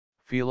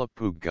Felip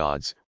Puig,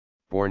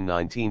 born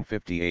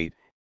 1958,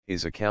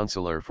 is a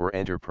councillor for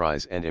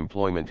enterprise and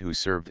employment who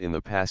served in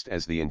the past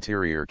as the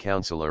Interior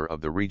Councillor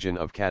of the region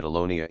of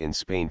Catalonia in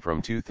Spain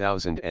from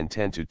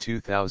 2010 to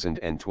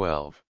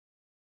 2012.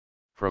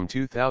 From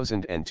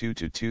 2002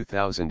 to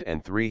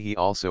 2003 he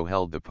also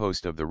held the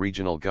post of the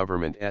regional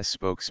government's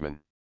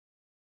spokesman.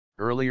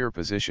 Earlier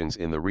positions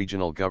in the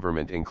regional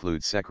government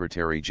include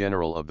Secretary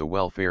General of the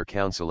Welfare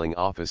Counselling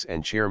Office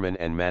and Chairman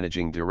and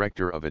Managing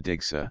Director of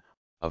ADIGSA,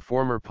 a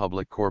former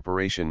public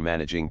corporation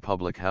managing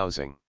public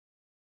housing.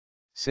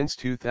 Since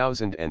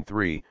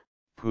 2003,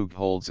 Puig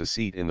holds a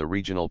seat in the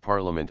Regional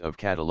Parliament of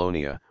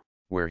Catalonia,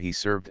 where he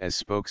served as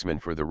spokesman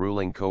for the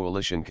ruling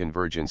coalition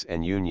Convergence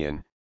and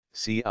Union,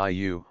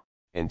 CIU,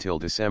 until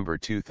December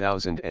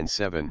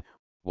 2007,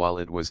 while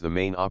it was the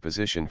main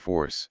opposition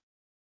force.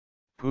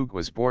 Puig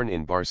was born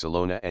in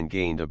Barcelona and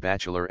gained a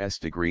bachelor's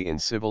degree in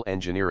civil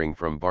engineering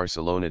from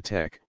Barcelona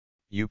Tech,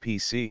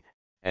 UPC,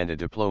 and a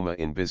diploma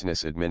in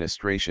business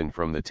administration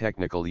from the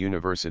Technical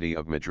University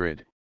of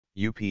Madrid,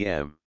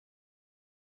 UPM.